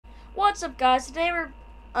What's up, guys? Today we're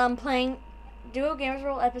playing Duo Gamers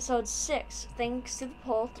World episode 6. Thanks to the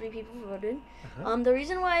poll, 3 people voted. The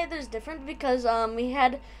reason why there's different because we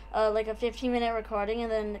had like a 15-minute recording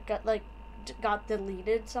and then it got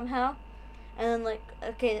deleted somehow. And then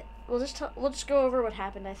okay, we'll just go over what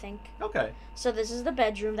happened, I think. Okay. So this is the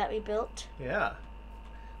bedroom that we built. Yeah.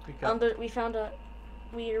 We found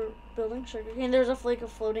we were building sugarcane. There's a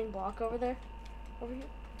floating block over here.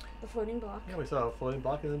 The floating block. Yeah, we saw a floating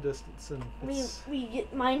block in the distance, and we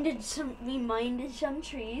minded some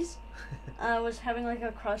trees. I was having like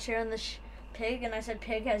a crosshair on the pig, and I said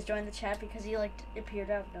pig has joined the chat because he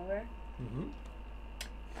appeared out of nowhere.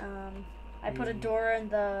 I put a door in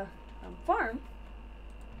the farm.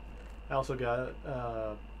 I also got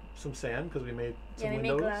some sand because we made some windows.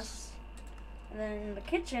 Yeah, we made glass. And then in the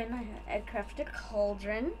kitchen, I crafted a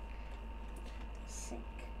cauldron. Sink.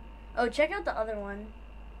 Oh, check out the other one.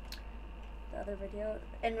 The other video,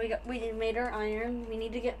 and we made our iron. We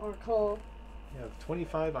need to get more coal. Yeah,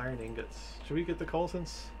 25 iron ingots. Should we get the coal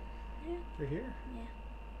since we're here? Yeah.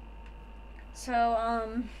 So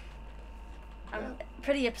I'm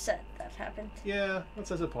pretty upset that happened. Yeah, that's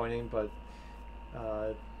disappointing, but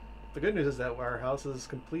the good news is that our house is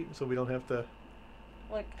complete, so we don't have to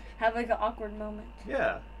have an awkward moment.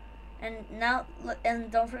 Yeah. And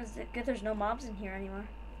don't forget, there's no mobs in here anymore.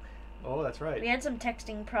 Oh, that's right. We had some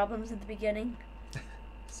texting problems at the beginning.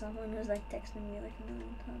 Someone was texting me a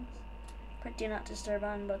million times. Put do not disturb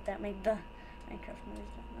on, but that made the Minecraft noise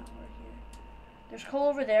not work here. There's coal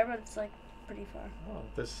over there, but it's pretty far. Oh,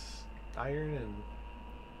 this iron and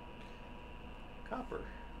copper.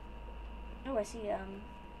 Oh, I see.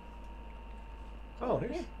 Oh,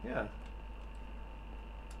 here's yeah.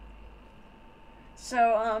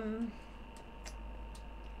 So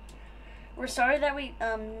we're sorry that we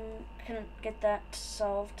couldn't get that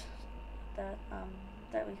solved. That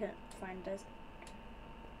we couldn't find it.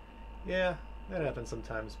 Yeah, that happens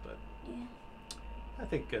sometimes, but yeah, I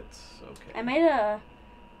think it's okay. I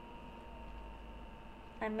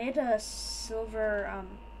made a silver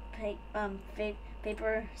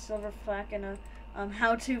paper silver plaque and a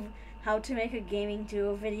how to make a gaming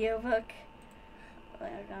duo video book.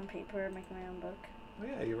 On paper, make my own book. Oh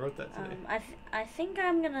yeah, you wrote that today. I think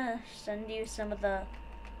I'm gonna send you some of the,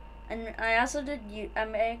 and I also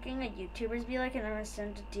I'm making a YouTubers be like, and I'm gonna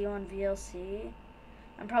send it to you on VLC.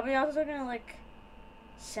 I'm probably also gonna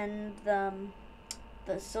send them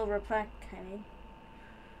the silver plaque I made.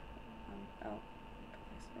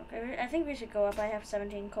 Okay, I think we should go up. I have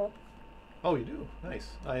 17 coal. Oh, you do?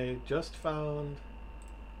 Nice. I just found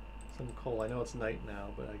some coal. I know it's night now,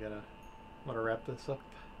 but I want to wrap this up.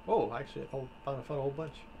 Oh, actually, I found a whole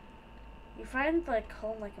bunch. You find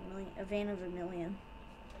coal a vein of a million.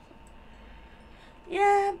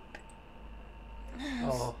 Yeah.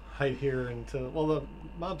 I'll hide here until the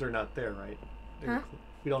mobs are not there, right? Huh?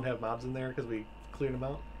 We don't have mobs in there because we cleared them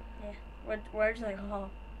out. Yeah. Where'd you oh?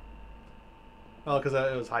 Oh, because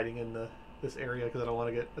I was hiding in this area because I don't want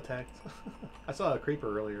to get attacked. I saw a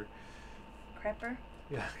creeper earlier. Crapper?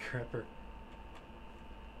 Yeah, crapper.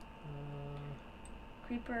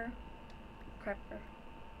 Creeper. Crapper.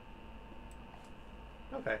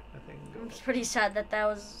 Okay, I think. I'm pretty sad that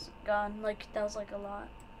was gone. That was a lot.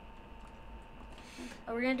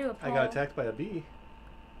 Oh, we're gonna do a poll. I got attacked by a bee.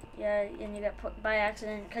 Yeah, and you got put by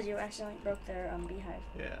accident because you accidentally broke their beehive.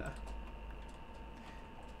 Yeah.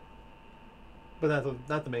 But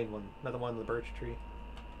not the main one, not the one in the birch tree.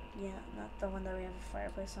 Yeah, not the one that we have a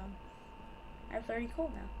fireplace on. I have 30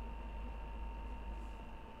 coal now.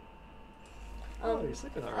 Oh, you're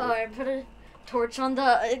sleeping already. Oh, I put a torch on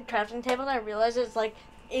the crafting table and I realized it's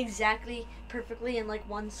exactly perfectly in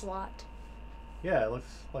one slot. Yeah, it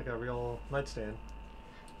looks like a real nightstand.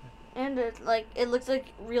 And it looks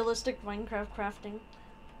like realistic Minecraft crafting.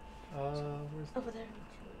 Where's over there?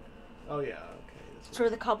 Oh yeah, okay. That's where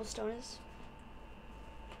the cobblestone is.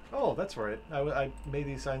 Oh, that's right. I made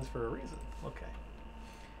these signs for a reason. Okay.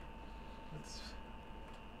 Let's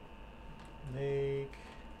make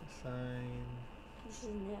a sign. This is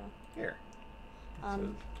new. Here.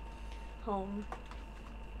 Home.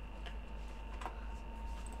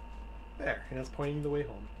 There, and it's pointing the way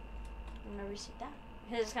home. I've never seen that.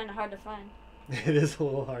 It's kind of hard to find. It is a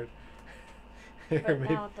little hard. But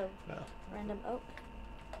now with the random oak.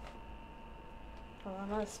 Hold on, I'm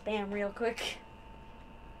gonna spam real quick.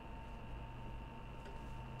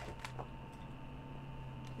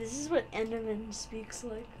 This is what Enderman speaks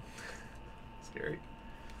like. Scary.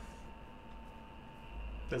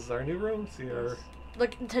 This is our new room. See our...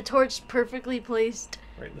 Look, the torch perfectly placed.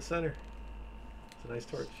 Right in the center. It's a nice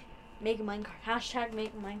torch. Make Minecart. Hashtag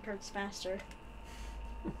make Minecarts faster.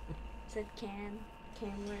 Said Cameron.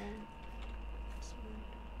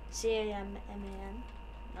 C-A-M-M-A-N.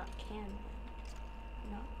 Not can.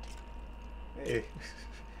 Not. Hey, the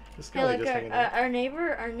Hey, Skelly like just hanging out. our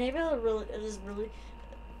neighbor really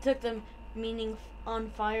took the meaning on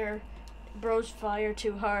fire, bros fire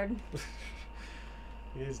too hard.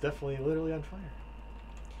 He's definitely literally on fire.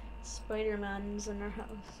 Spider-Man's in our house.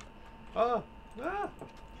 Oh, ah,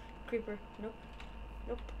 Creeper. Nope.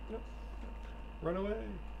 Nope. Nope. run away.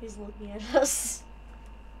 He's looking at us.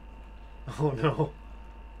 Oh no.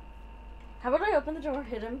 How about I open the door,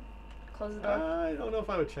 hit him, close the door? I don't know if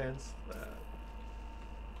I would chance that.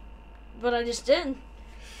 But I just did.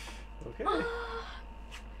 Okay.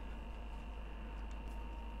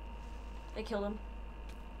 I killed him.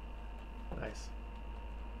 Nice.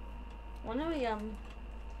 When do we Should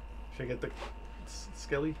I get the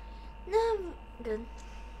Skelly? No, good.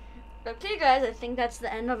 Okay, guys, I think that's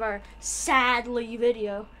the end of our sadly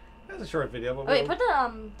video. That's a short video, but Oh, wait, we'll- put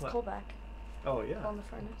the What? coal back Oh yeah. on the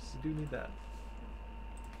furnace. We do need that.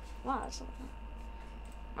 Wow, that's something.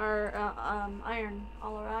 Our iron,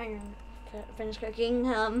 all our iron finished cooking.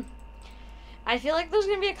 I feel like there's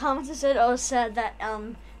gonna be a comment that said, "Oh, said that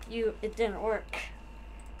it didn't work."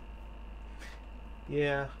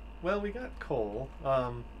 Yeah. Well, we got coal.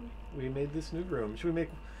 We made this new room. Should we make?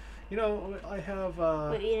 You know, I have.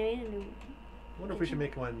 Wait, you made a new. Wonder if we should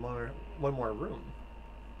make one more room.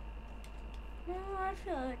 No, I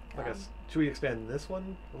feel like. Like should we expand this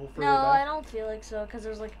one a little further No, I back? don't feel like so, because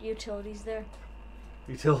there's like utilities there,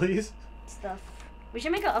 Utilities? stuff. We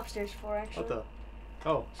should make an upstairs floor actually. What the?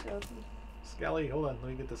 Oh, So Skelly. Hold on.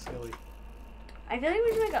 Let me get the Skelly. I feel like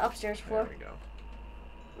we should make an upstairs floor. There we go.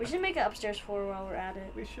 We should make an upstairs floor while we're at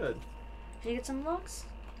it. We should. Should you get some logs?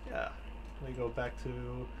 Yeah. Let me go back to.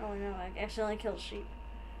 Oh no, I accidentally killed sheep.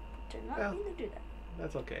 Did not Yeah. mean to do that.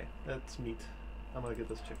 That's okay. That's meat. I'm gonna get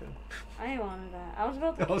this chicken. I wanted that. I was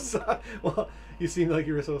about to. Oh, sorry. Well, you seemed like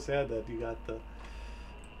you were so sad that you got the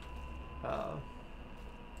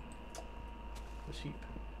sheep.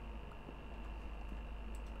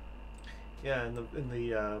 Yeah, in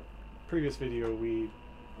the previous video we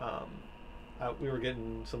were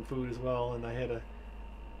getting some food as well, and I had to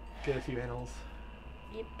get a few animals.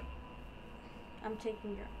 Yep. I'm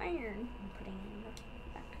taking your iron and putting it in the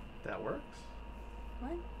back. That works.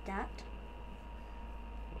 What? That?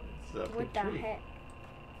 It's a big What the tree. heck?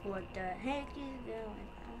 What the heck is going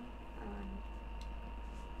on?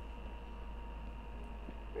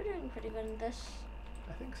 We're doing pretty good in this.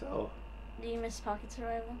 I think so. Do you miss Pocket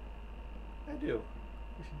Survival? I do.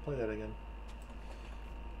 We should play that again.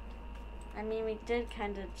 I mean, we did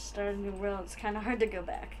kind of start a new world. It's kind of hard to go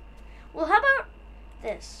back. Well, how about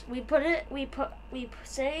this? We put up we put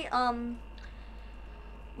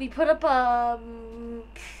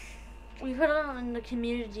it in the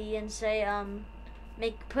community and say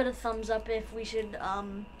put a thumbs up if we should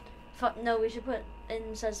we should put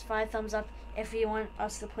and says 5 thumbs up if you want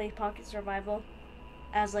us to play Pocket Survival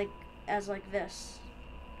as like this.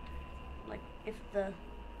 Like if the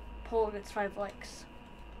poll gets 5 likes.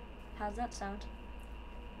 How's that sound?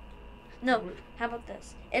 No, how about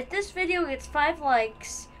this? If this video gets 5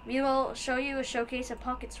 likes, we will show you a showcase of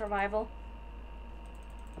Pocket Survival.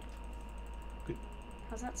 Good.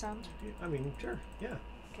 How's that sound? I mean, sure. Yeah.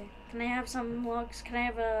 Okay. Can I have some logs? Can I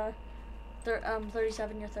have a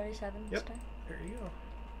 37? You're 37. Yep. This time? There you go.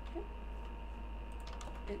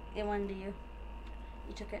 It went to you.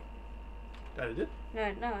 You took it. That I did?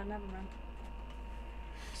 No, never mind.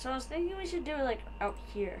 So I was thinking we should do it like out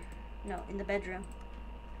here. No, in the bedroom.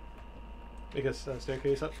 Make a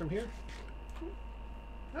staircase up from here?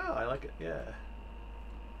 Oh, I like it. Yeah.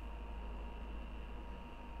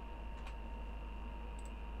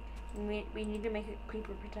 We need to make a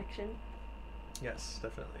creeper protection. Yes,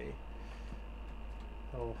 definitely.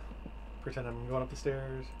 I'll pretend I'm going up the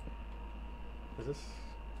stairs. Does this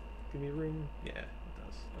give me room? Yeah, it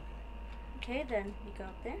does. Okay. Okay, then you go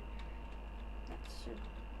up there. That should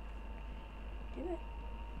do it.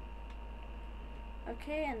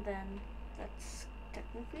 Okay, and then that's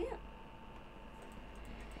technically it.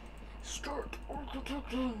 Start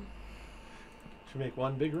architecting. Should we make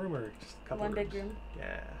one big room or just a couple One big rooms? room.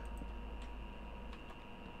 Yeah.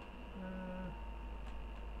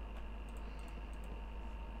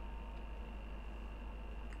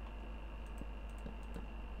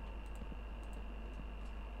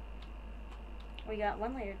 We got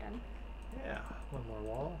one layer done. Yeah, one more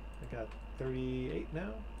wall. I got 38 now.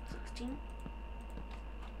 16.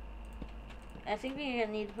 I think we're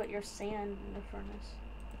gonna need to put your sand in the furnace.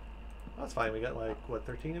 Oh, that's fine. We got like, what,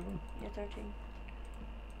 13 of them? Yeah, 13.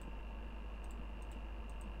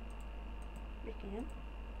 We can.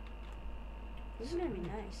 This is gonna be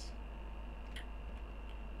nice.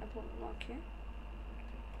 I pull the lock here.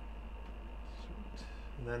 Sweet.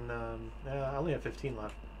 And then, yeah, I only have 15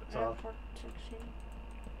 left. So Airport 16.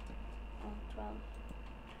 Oh, 12.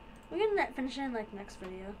 We can finish it in like next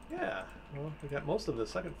video. yeah, well, we got most of the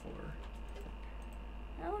second floor.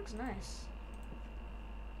 That looks nice.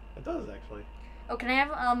 It does actually. Oh, can I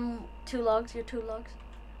have 2 logs? Your 2 logs.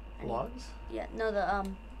 I need- Logs? Yeah. No, the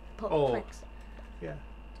Oh. planks. Yeah.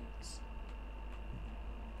 Thanks.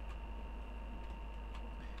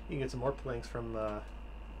 You can get some more planks from the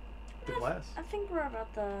glass. I think we're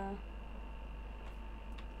about the.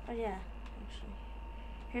 Oh yeah, actually.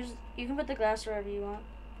 Here's you can put the glass wherever you want.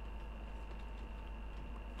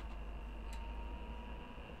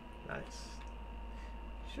 Nice.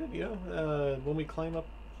 Should, you know, when we climb up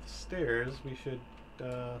the stairs, we should,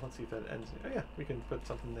 let's see if that ends. Oh yeah, we can put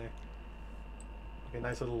something there. Like a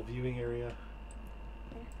nice little viewing area.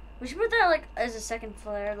 Yeah. We should put that like as a second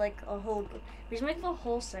floor, like a whole. We should make the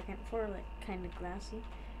whole second floor like kind of glassy.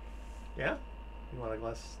 Yeah? You want a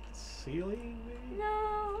glass ceiling, maybe?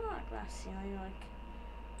 No, not glass ceiling, like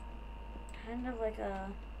kind of like a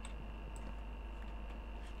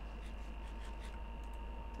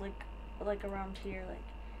like around here, like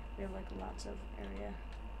we have like lots of area.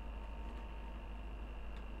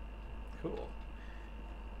 Cool.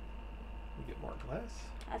 We get more glass.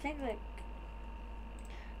 I think like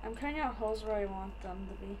I'm cutting out holes where I want them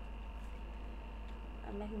to be.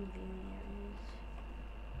 I'm making viewing areas.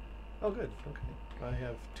 Oh, good. Okay. I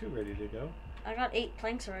have 2 ready to go. I got 8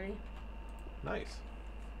 planks already. Nice.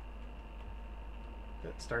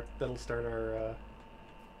 That'll start our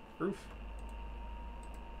roof.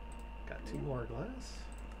 Got 2 more glass.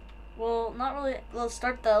 Well, not really. We'll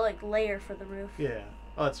start the like layer for the roof. Yeah.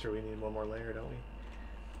 Oh, that's true. We need one more layer, don't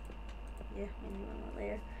we? Yeah, we need one more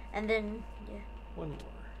layer, and then yeah, One more.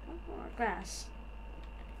 one more glass.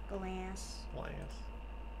 Glass. Glass.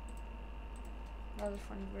 That was a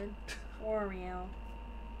funny word. Oreo.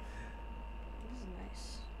 This is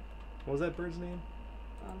nice. What was that bird's name?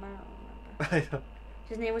 I don't remember. I don't.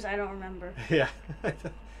 His name was I don't remember. Yeah. Are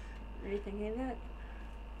you thinking of that?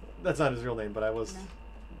 That's not his real name, but I was. No.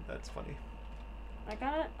 That's funny. I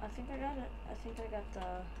got it. I think I got it. I think I got the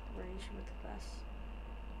where you should put the glass.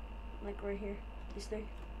 Like right here. These 3.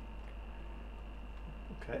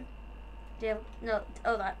 Okay. Do you have no?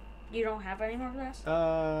 Oh, that you don't have any more glass?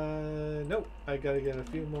 Nope. I gotta get a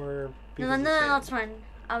few more No, pieces no, of no, sand. it's fine.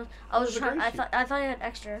 I was there's a trying. gray I thought you had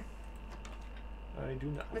extra. I do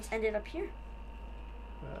not. Let's end it up here.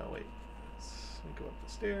 Wait. Let me go up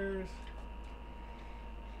the stairs.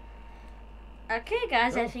 Okay,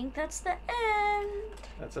 guys, I Oh. think that's the end.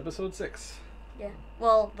 That's episode 6. Yeah.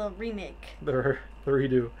 Well, the remake. The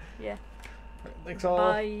redo. Yeah. All right, thanks all.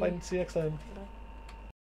 Bye. Bye and see you next time. Bye.